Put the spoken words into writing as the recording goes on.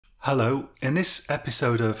Hello, in this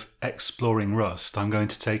episode of Exploring Rust, I'm going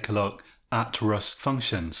to take a look at Rust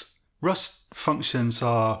functions. Rust functions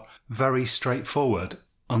are very straightforward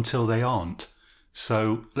until they aren't.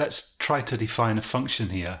 So let's try to define a function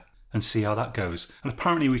here and see how that goes. And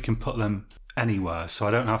apparently we can put them anywhere, so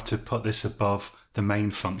I don't have to put this above the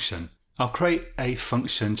main function. I'll create a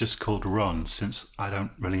function just called run, since I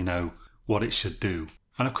don't really know what it should do.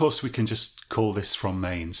 And of course we can just call this from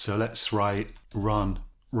main. So let's write run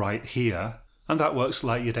right here, and that works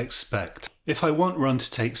like you'd expect. If I want run to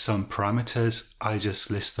take some parameters, I just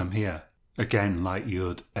list them here, again like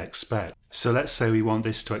you'd expect. So let's say we want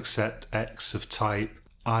this to accept x of type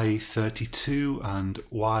i32 and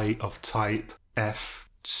y of type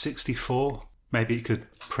f64. Maybe it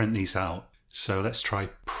could print these out. So let's try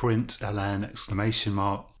println exclamation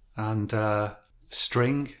mark and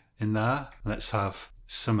string in there. Let's have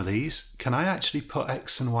some of these. Can I actually put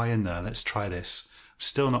x and y in there? Let's try this.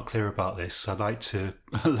 Still not clear about this. I'd like to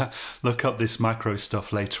look up this macro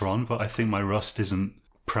stuff later on, but I think my Rust isn't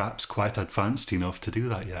perhaps quite advanced enough to do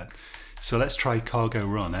that yet. So let's try cargo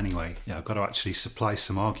run anyway. Yeah, I've got to actually supply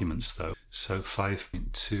some arguments though. So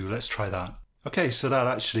 5.2, let's try that. Okay, so that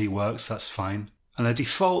actually works, that's fine. And the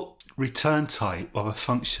default return type of a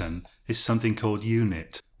function is something called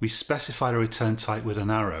unit. We specify the return type with an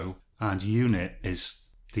arrow, and unit is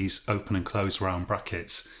these open and close round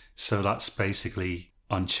brackets. So that's basically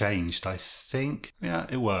unchanged, I think. Yeah,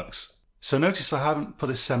 it works. So notice I haven't put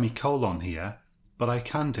a semicolon here, but I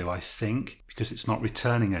can do, I think, because it's not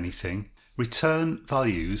returning anything. Return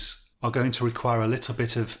values are going to require a little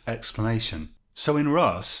bit of explanation. So in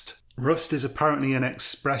Rust is apparently an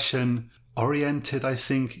expression-oriented, I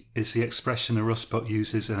think, is the expression a Rust book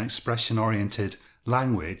uses, an expression-oriented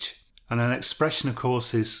language. And an expression, of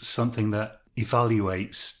course, is something that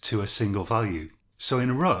evaluates to a single value. So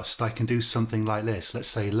in Rust, I can do something like this. Let's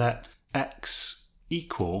say let x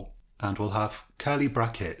equal, and we'll have curly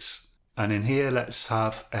brackets. And in here, let's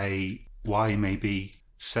have a y, maybe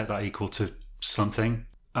set that equal to something.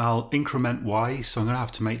 I'll increment y, so I'm going to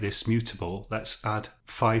have to make this mutable. Let's add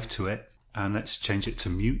 5 to it, and let's change it to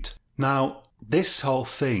mute. Now, this whole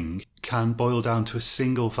thing can boil down to a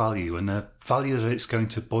single value, and the value that it's going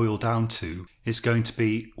to boil down to is going to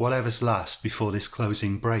be whatever's last before this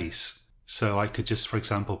closing brace. So I could just, for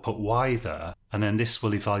example, put y there, and then this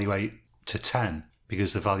will evaluate to 10,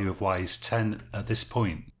 because the value of y is 10 at this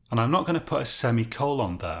point. And I'm not going to put a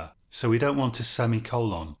semicolon there, so we don't want a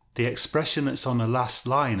semicolon. The expression that's on the last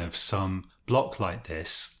line of some block like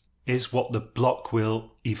this is what the block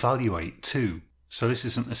will evaluate to. So this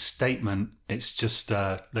isn't a statement, it's just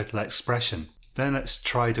a little expression. Then let's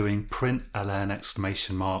try doing println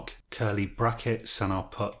exclamation mark curly brackets, and I'll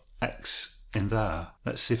put x in there.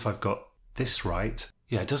 Let's see if I've got this right.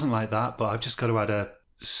 Yeah, it doesn't like that, but I've just got to add a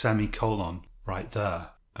semicolon right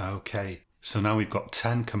there. Okay, so now we've got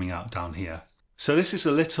 10 coming out down here. So this is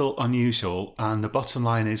a little unusual, and the bottom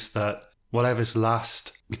line is that whatever's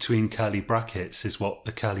last between curly brackets is what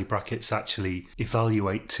the curly brackets actually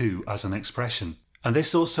evaluate to as an expression. And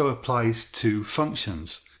this also applies to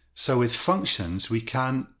functions. So with functions, we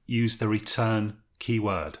can use the return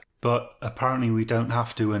keyword, but apparently we don't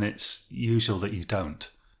have to, and it's usual that you don't.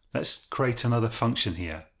 Let's create another function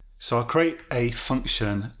here. So I'll create a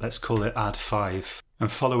function, let's call it add5,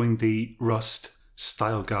 and following the Rust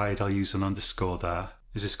style guide, I'll use an underscore there.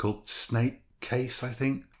 Is this called snake case, I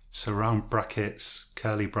think? So round brackets,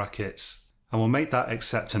 curly brackets, and we'll make that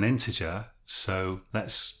accept an integer. So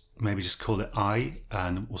let's maybe just call it I,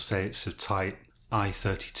 and we'll say it's of type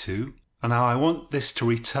i32. And now I want this to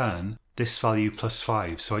return this value plus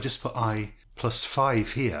 5. So I just put I plus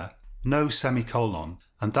 5 here, no semicolon,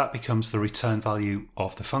 and that becomes the return value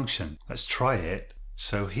of the function. Let's try it.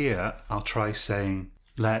 So here I'll try saying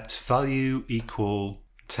let value equal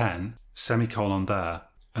 10, semicolon there,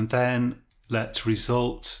 and then let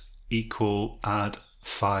result equal add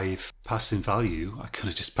 5 pass in value. I could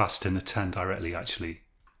have just passed in the 10 directly actually.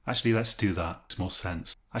 Actually, let's do that. It's more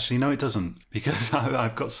sense. Actually, no, it doesn't, because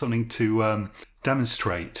I've got something to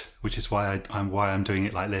demonstrate, which is why I'm doing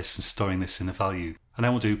it like this and storing this in a value. And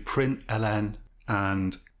then we'll do println,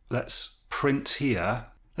 and let's print here.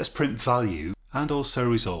 Let's print value and also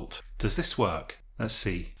result. Does this work? Let's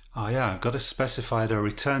see. Oh yeah, I've got to specify the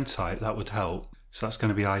return type. That would help. So that's going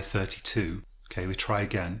to be i32. Okay, we try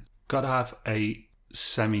again. Got to have a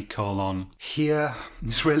semicolon here.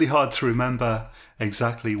 It's really hard to remember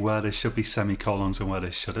exactly where there should be semicolons and where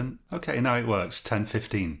there shouldn't. Okay, now it works,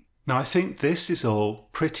 10:15. Now I think this is all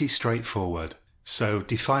pretty straightforward. So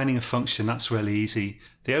defining a function, that's really easy.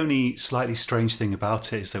 The only slightly strange thing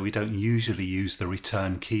about it is that we don't usually use the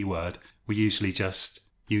return keyword. We usually just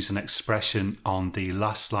use an expression on the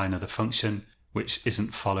last line of the function, which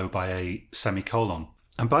isn't followed by a semicolon.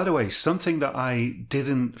 And by the way, something that I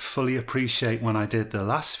didn't fully appreciate when I did the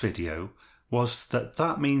last video was that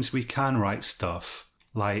that means we can write stuff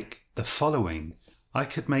like the following. I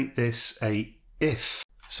could make this a if.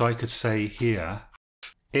 So I could say here,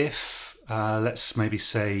 if, let's maybe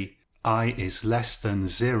say I is less than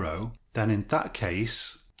 0, then in that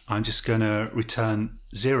case, I'm just going to return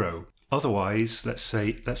 0. Otherwise, let's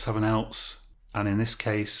have an else, and in this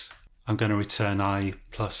case, I'm going to return I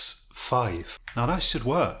plus 5. Now that should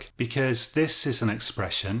work, because this is an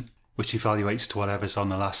expression which evaluates to whatever's on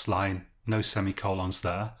the last line, no semicolons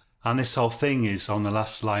there, and this whole thing is on the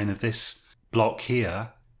last line of this block here,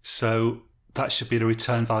 so that should be the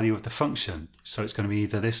return value of the function. So it's going to be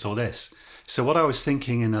either this or this. So what I was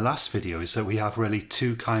thinking in the last video is that we have really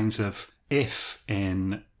two kinds of if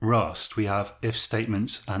in Rust. We have if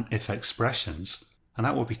statements and if expressions. And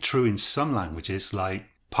that will be true in some languages like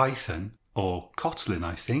Python or Kotlin,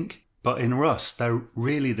 I think. But in Rust, they're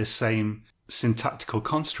really the same syntactical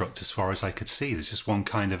construct as far as I could see. There's just one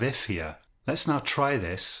kind of if here. Let's now try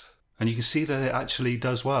this, and you can see that it actually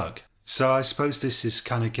does work. So I suppose this is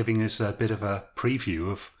kind of giving us a bit of a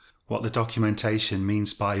preview of what the documentation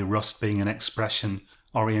means by Rust being an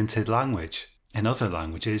expression-oriented language. In other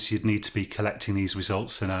languages, you'd need to be collecting these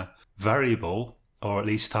results in a variable, or at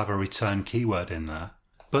least have a return keyword in there.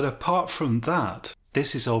 But apart from that,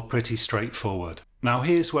 this is all pretty straightforward. Now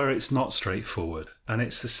here's where it's not straightforward, and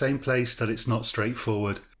it's the same place that it's not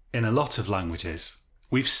straightforward in a lot of languages.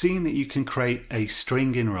 We've seen that you can create a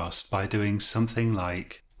string in Rust by doing something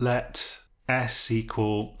like let s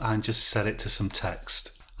equal and just set it to some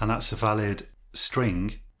text. And that's a valid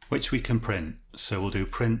string which we can print. So we'll do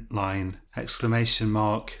print line exclamation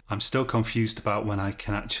mark. I'm still confused about when I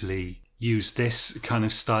can actually use this kind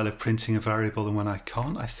of style of printing a variable and when I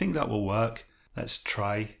can't. I think that will work. Let's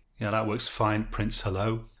try. Yeah, that works fine. Prints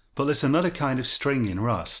hello. But there's another kind of string in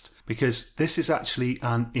Rust because this is actually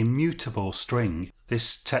an immutable string.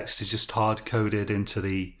 This text is just hard coded into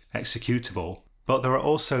the executable. But there are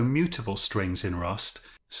also mutable strings in Rust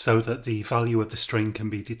so that the value of the string can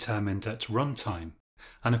be determined at runtime.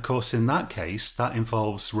 And of course, in that case, that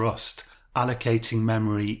involves Rust allocating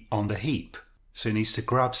memory on the heap. So it needs to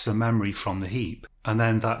grab some memory from the heap, and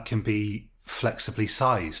then that can be flexibly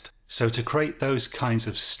sized. So to create those kinds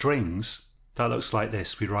of strings, that looks like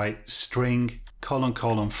this. We write string colon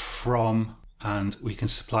colon from, and we can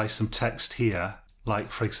supply some text here,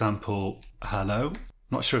 like for example, hello.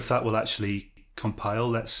 Not sure if that will actually compile.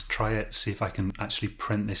 Let's try it, see if I can actually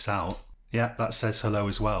print this out. Yeah, that says hello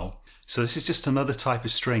as well. So this is just another type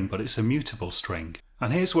of string, but it's a mutable string.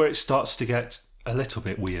 And here's where it starts to get a little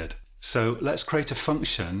bit weird. So let's create a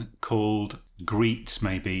function called greet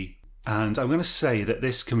maybe. And I'm going to say that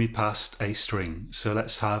this can be passed a string. So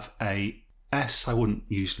let's have a s. I wouldn't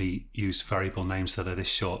usually use variable names that are this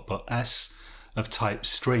short, but s of type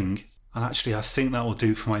string. And actually I think that will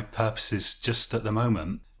do for my purposes just at the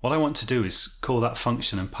moment. What I want to do is call that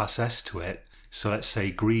function and pass s to it. So let's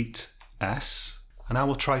say greet s. And I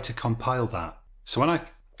will try to compile that. So when I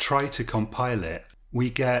try to compile it, we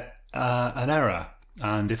get an error.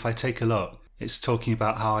 And if I take a look, it's talking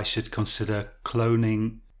about how I should consider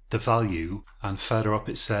cloning the value. And further up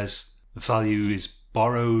it says the value is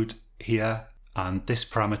borrowed here, and this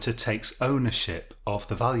parameter takes ownership of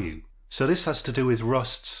the value. So this has to do with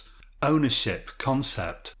Rust's ownership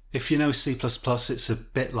concept. If you know C++, it's a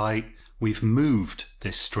bit like we've moved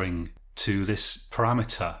this string to this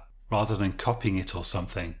parameter, rather than copying it or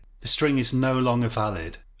something. The string is no longer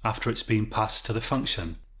valid after it's been passed to the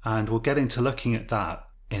function. And we'll get into looking at that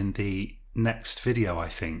in the next video, I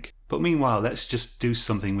think. But meanwhile, let's just do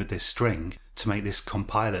something with this string to make this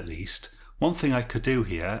compile at least. One thing I could do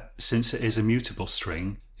here, since it is a mutable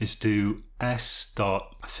string, is do s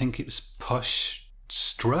dot, I think it's push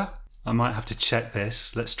str. I might have to check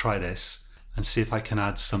this. Let's try this and see if I can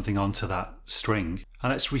add something onto that string.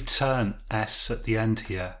 And let's return s at the end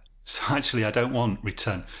here. So actually I don't want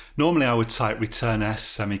return. Normally I would type return s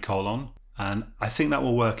semicolon, and I think that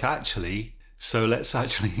will work actually. So let's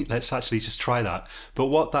actually just try that. But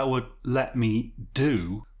what that would let me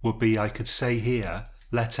do would be I could say here,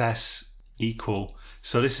 let s equal.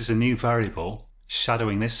 So this is a new variable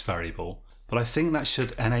shadowing this variable, but I think that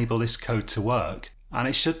should enable this code to work, and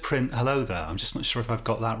it should print hello there. I'm just not sure if I've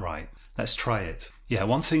got that right. Let's try it. Yeah,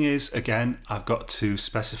 one thing is, again, I've got to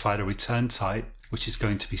specify the return type, which is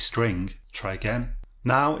going to be string. Try again.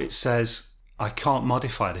 Now it says I can't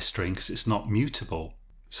modify the string because it's not mutable.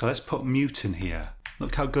 So let's put mute in here.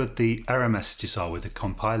 Look how good the error messages are with the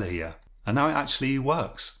compiler here. And now it actually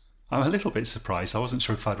works. I'm a little bit surprised. I wasn't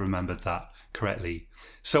sure if I'd remembered that correctly.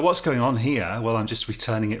 So what's going on here? Well, I'm just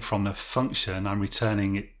returning it from the function. I'm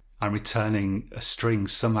returning a string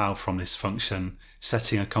somehow from this function,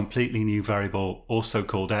 setting a completely new variable, also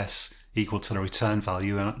called s, equal to the return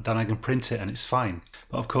value, and then I can print it and it's fine.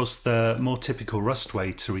 But of course, the more typical Rust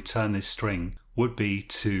way to return this string would be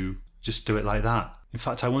to just do it like that. In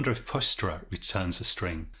fact, I wonder if push_str returns a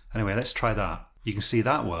string. Anyway, let's try that. You can see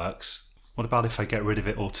that works. What about if I get rid of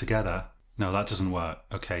it altogether? No, that doesn't work.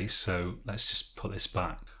 Okay, so let's just put this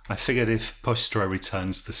back. I figured if push_str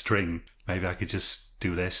returns the string, maybe I could just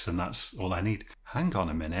do this and that's all I need. Hang on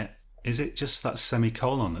a minute. Is it just that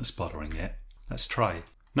semicolon that's bothering it? Let's try.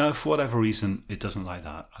 No, for whatever reason, it doesn't like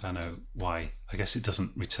that. I don't know why. I guess it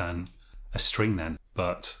doesn't return a string then,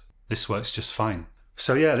 but this works just fine.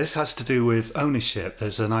 So yeah, this has to do with ownership.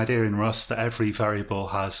 There's an idea in Rust that every variable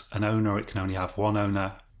has an owner. It can only have one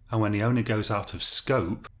owner. And when the owner goes out of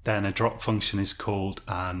scope, then a drop function is called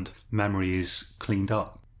and memory is cleaned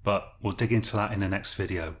up. But we'll dig into that in the next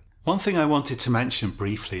video. One thing I wanted to mention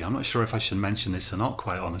briefly, I'm not sure if I should mention this or not,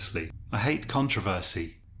 quite honestly. I hate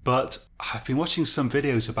controversy, but I've been watching some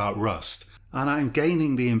videos about Rust and I'm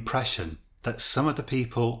gaining the impression that some of the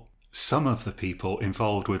people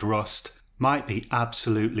involved with Rust might be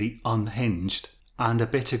absolutely unhinged and a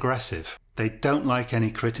bit aggressive. They don't like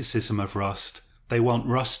any criticism of Rust. They want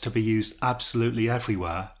Rust to be used absolutely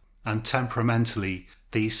everywhere, and temperamentally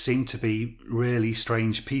these seem to be really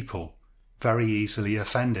strange people, very easily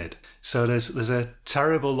offended. So there's a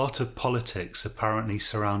terrible lot of politics apparently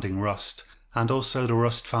surrounding Rust and also the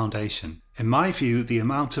Rust Foundation. In my view, the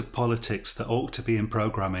amount of politics that ought to be in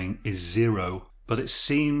programming is zero, but it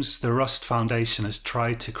seems the Rust Foundation has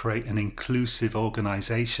tried to create an inclusive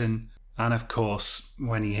organisation, and of course,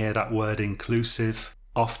 when you hear that word inclusive,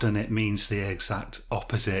 often it means the exact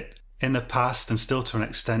opposite. In the past, and still to an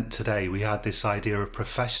extent today, we had this idea of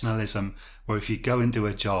professionalism, where if you go and do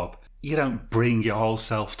a job, you don't bring your whole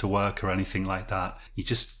self to work or anything like that. You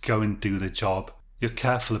just go and do the job. You're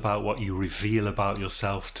careful about what you reveal about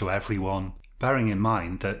yourself to everyone, bearing in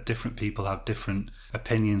mind that different people have different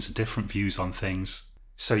opinions, different views on things.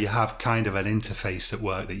 So you have kind of an interface at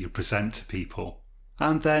work that you present to people.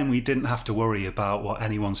 And then we didn't have to worry about what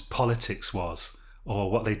anyone's politics was,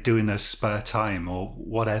 or what they do in their spare time, or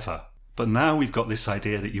whatever. But now we've got this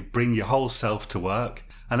idea that you bring your whole self to work,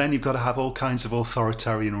 and then you've got to have all kinds of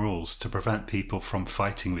authoritarian rules to prevent people from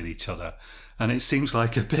fighting with each other. And it seems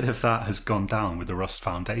like a bit of that has gone down with the Rust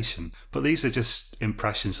Foundation. But these are just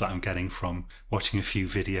impressions that I'm getting from watching a few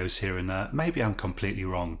videos here and there. Maybe I'm completely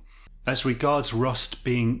wrong. As regards Rust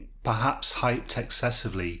being perhaps hyped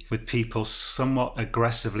excessively, with people somewhat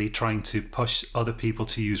aggressively trying to push other people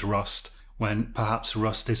to use Rust, when perhaps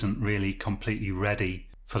Rust isn't really completely ready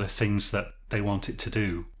for the things that they want it to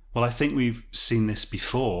do. Well, I think we've seen this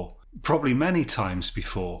before, probably many times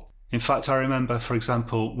before. In fact, I remember, for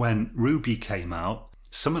example, when Ruby came out,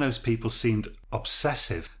 some of those people seemed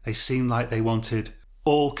obsessive. They seemed like they wanted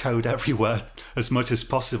all code everywhere as much as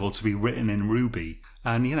possible to be written in Ruby.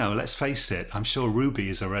 And, you know, let's face it, I'm sure Ruby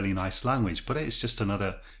is a really nice language, but it's just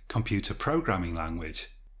another computer programming language.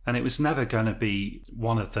 And it was never going to be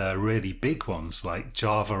one of the really big ones like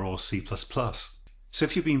Java or C++. So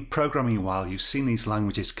if you've been programming a while, you've seen these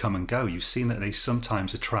languages come and go. You've seen that they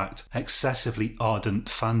sometimes attract excessively ardent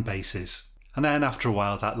fan bases. And then after a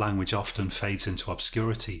while, that language often fades into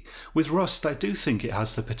obscurity. With Rust, I do think it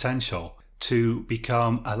has the potential to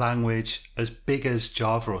become a language as big as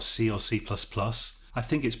Java or C or C++. I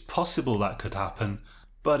think it's possible that could happen,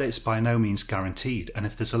 but it's by no means guaranteed. And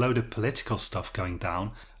if there's a load of political stuff going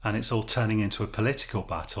down and it's all turning into a political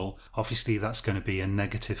battle, obviously that's going to be a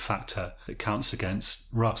negative factor that counts against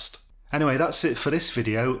Rust. Anyway, that's it for this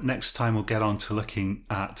video. Next time we'll get on to looking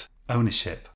at ownership.